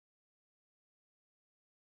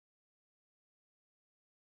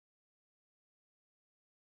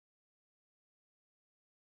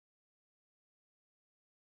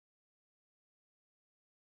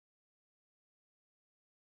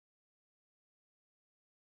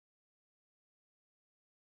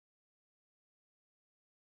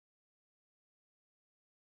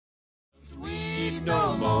Weep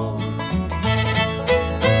no more.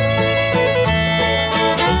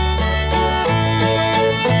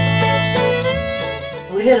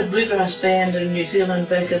 We had a bluegrass band in New Zealand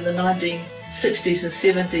back in the 1960s and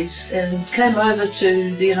 70s and came over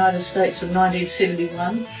to the United States in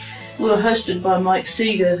 1971. We were hosted by Mike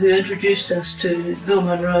Seeger, who introduced us to Bill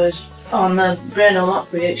Monroe on the Grand Ole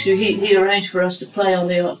Opry. Actually, he arranged for us to play on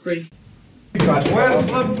the Opry. Where's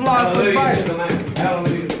the blasted bass?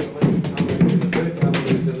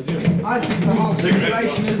 I think the whole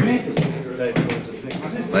situation is necessary.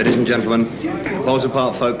 Ladies and gentlemen, Balls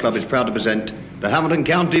Apart Folk Club is proud to present the Hamilton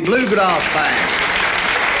County Bluegrass Band.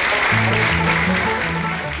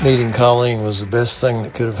 Meeting Colleen was the best thing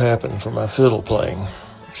that could have happened for my fiddle playing.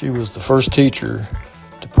 She was the first teacher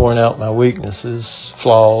to point out my weaknesses,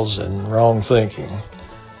 flaws, and wrong thinking.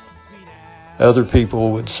 Other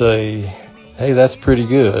people would say, "Hey, that's pretty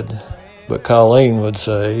good." But Colleen would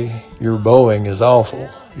say, "Your bowing is awful.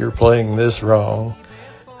 You're playing this wrong."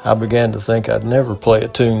 I began to think I'd never play a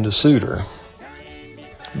tune to suit her.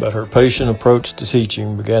 But her patient approach to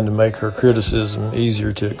teaching began to make her criticism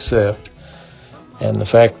easier to accept, and the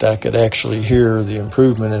fact that I could actually hear the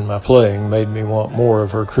improvement in my playing made me want more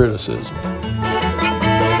of her criticism.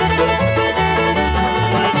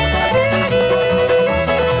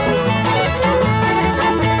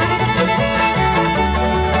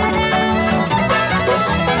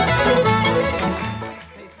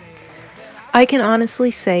 I can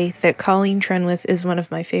honestly say that Colleen Trenwith is one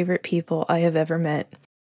of my favorite people I have ever met.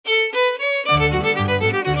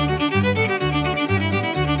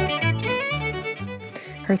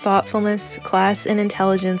 Her thoughtfulness, class, and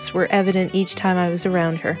intelligence were evident each time I was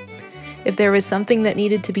around her. If there was something that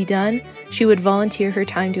needed to be done, she would volunteer her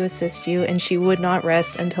time to assist you, and she would not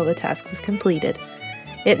rest until the task was completed.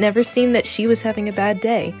 It never seemed that she was having a bad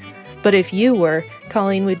day, but if you were,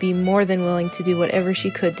 Colleen would be more than willing to do whatever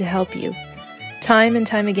she could to help you. Time and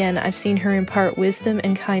time again, I've seen her impart wisdom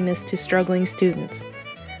and kindness to struggling students.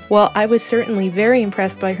 While I was certainly very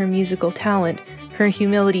impressed by her musical talent, her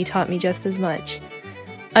humility taught me just as much.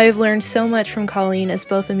 I have learned so much from Colleen as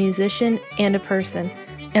both a musician and a person,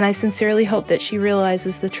 and I sincerely hope that she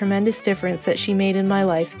realizes the tremendous difference that she made in my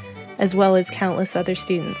life, as well as countless other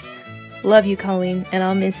students. Love you, Colleen, and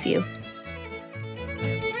I'll miss you.